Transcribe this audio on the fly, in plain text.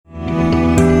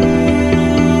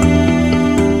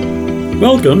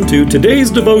Welcome to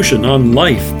today's devotion on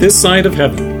life this side of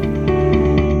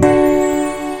heaven.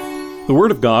 The Word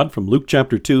of God from Luke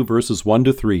chapter 2, verses 1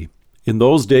 to 3. In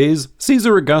those days,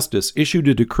 Caesar Augustus issued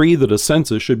a decree that a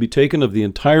census should be taken of the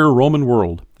entire Roman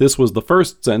world. This was the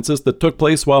first census that took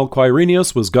place while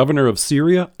Quirinius was governor of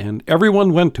Syria, and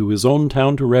everyone went to his own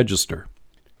town to register.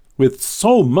 With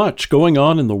so much going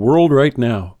on in the world right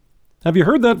now. Have you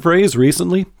heard that phrase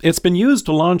recently? It's been used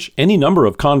to launch any number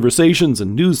of conversations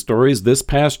and news stories this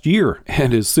past year,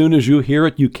 and as soon as you hear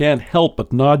it, you can't help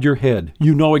but nod your head.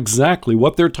 You know exactly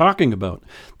what they're talking about.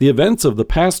 The events of the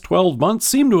past 12 months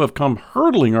seem to have come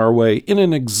hurtling our way in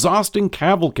an exhausting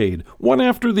cavalcade, one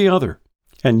after the other.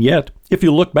 And yet, if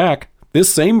you look back,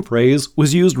 this same phrase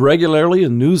was used regularly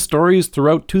in news stories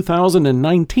throughout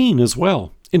 2019 as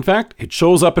well. In fact, it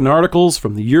shows up in articles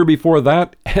from the year before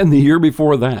that and the year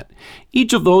before that.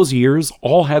 Each of those years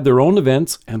all had their own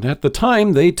events, and at the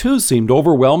time they too seemed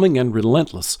overwhelming and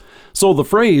relentless. So the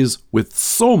phrase, with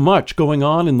so much going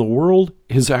on in the world,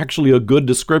 is actually a good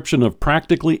description of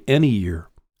practically any year.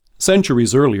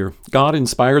 Centuries earlier, God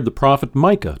inspired the prophet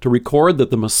Micah to record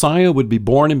that the Messiah would be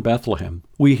born in Bethlehem.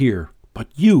 We hear, "But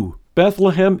you,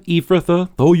 Bethlehem Ephrathah,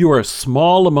 though you are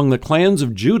small among the clans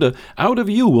of Judah, out of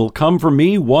you will come for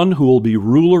me one who will be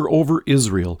ruler over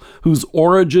Israel, whose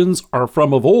origins are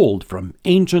from of old, from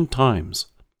ancient times."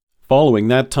 Following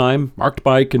that time, marked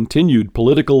by continued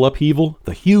political upheaval,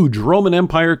 the huge Roman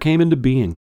Empire came into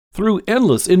being. Through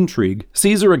endless intrigue,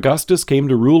 Caesar Augustus came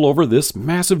to rule over this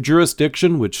massive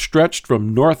jurisdiction which stretched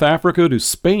from North Africa to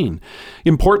Spain.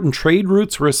 Important trade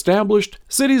routes were established,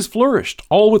 cities flourished,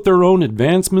 all with their own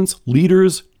advancements,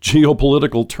 leaders,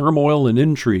 geopolitical turmoil, and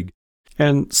intrigue.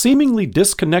 And seemingly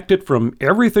disconnected from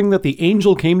everything that the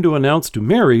angel came to announce to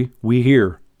Mary, we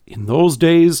hear, in those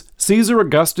days, Caesar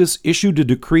Augustus issued a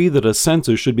decree that a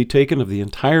census should be taken of the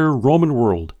entire Roman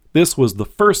world. This was the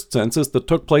first census that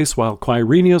took place while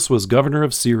Quirinius was governor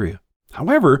of Syria.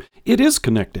 However, it is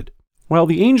connected. While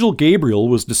the angel Gabriel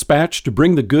was dispatched to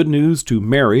bring the good news to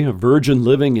Mary, a virgin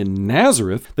living in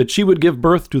Nazareth, that she would give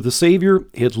birth to the Savior,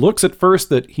 it looks at first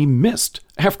that he missed.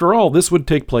 After all, this would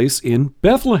take place in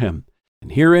Bethlehem.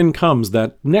 And herein comes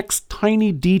that next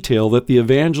tiny detail that the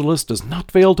evangelist does not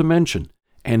fail to mention.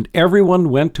 And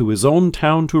everyone went to his own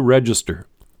town to register.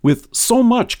 With so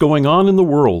much going on in the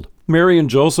world, Mary and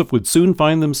Joseph would soon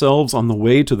find themselves on the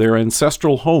way to their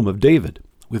ancestral home of David.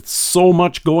 With so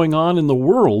much going on in the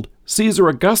world, Caesar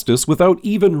Augustus, without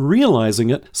even realizing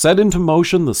it, set into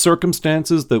motion the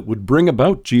circumstances that would bring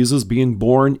about Jesus being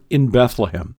born in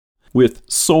Bethlehem. With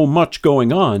so much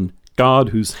going on, God,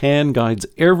 whose hand guides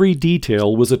every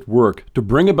detail, was at work to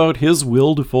bring about his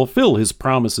will to fulfill his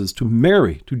promises to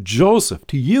Mary, to Joseph,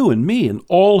 to you and me, and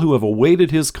all who have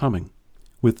awaited his coming.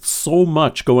 With so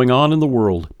much going on in the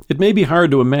world, it may be hard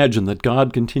to imagine that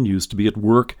God continues to be at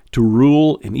work to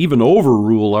rule and even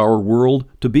overrule our world,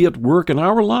 to be at work in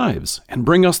our lives and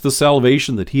bring us the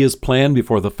salvation that he has planned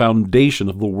before the foundation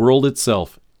of the world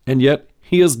itself. And yet,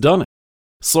 he has done it.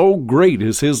 So great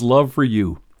is his love for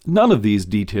you. None of these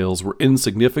details were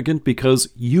insignificant because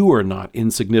you are not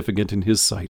insignificant in his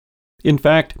sight. In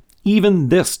fact, even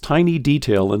this tiny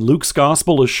detail in Luke's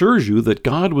Gospel assures you that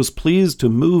God was pleased to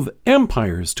move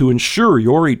empires to ensure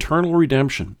your eternal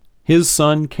redemption. His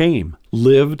Son came,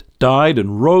 lived, died,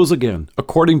 and rose again,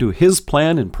 according to his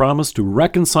plan and promise to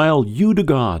reconcile you to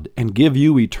God and give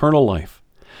you eternal life.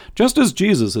 Just as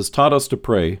Jesus has taught us to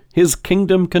pray, his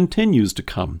kingdom continues to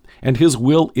come, and his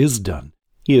will is done.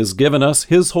 He has given us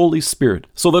his Holy Spirit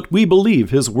so that we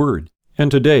believe his word. And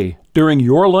today, during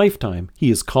your lifetime, he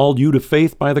has called you to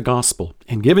faith by the gospel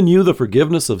and given you the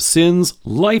forgiveness of sins,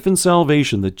 life, and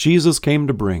salvation that Jesus came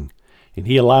to bring. And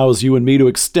he allows you and me to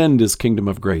extend his kingdom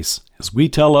of grace as we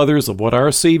tell others of what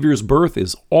our Savior's birth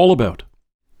is all about.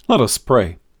 Let us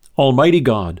pray. Almighty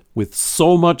God, with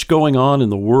so much going on in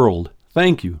the world,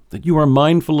 thank you that you are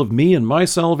mindful of me and my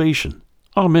salvation.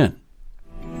 Amen.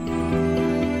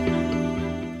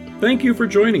 Thank you for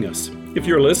joining us. If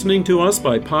you're listening to us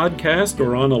by podcast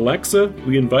or on Alexa,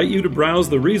 we invite you to browse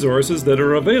the resources that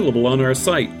are available on our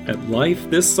site at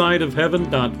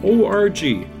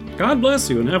lifethissideofheaven.org. God bless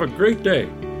you and have a great day.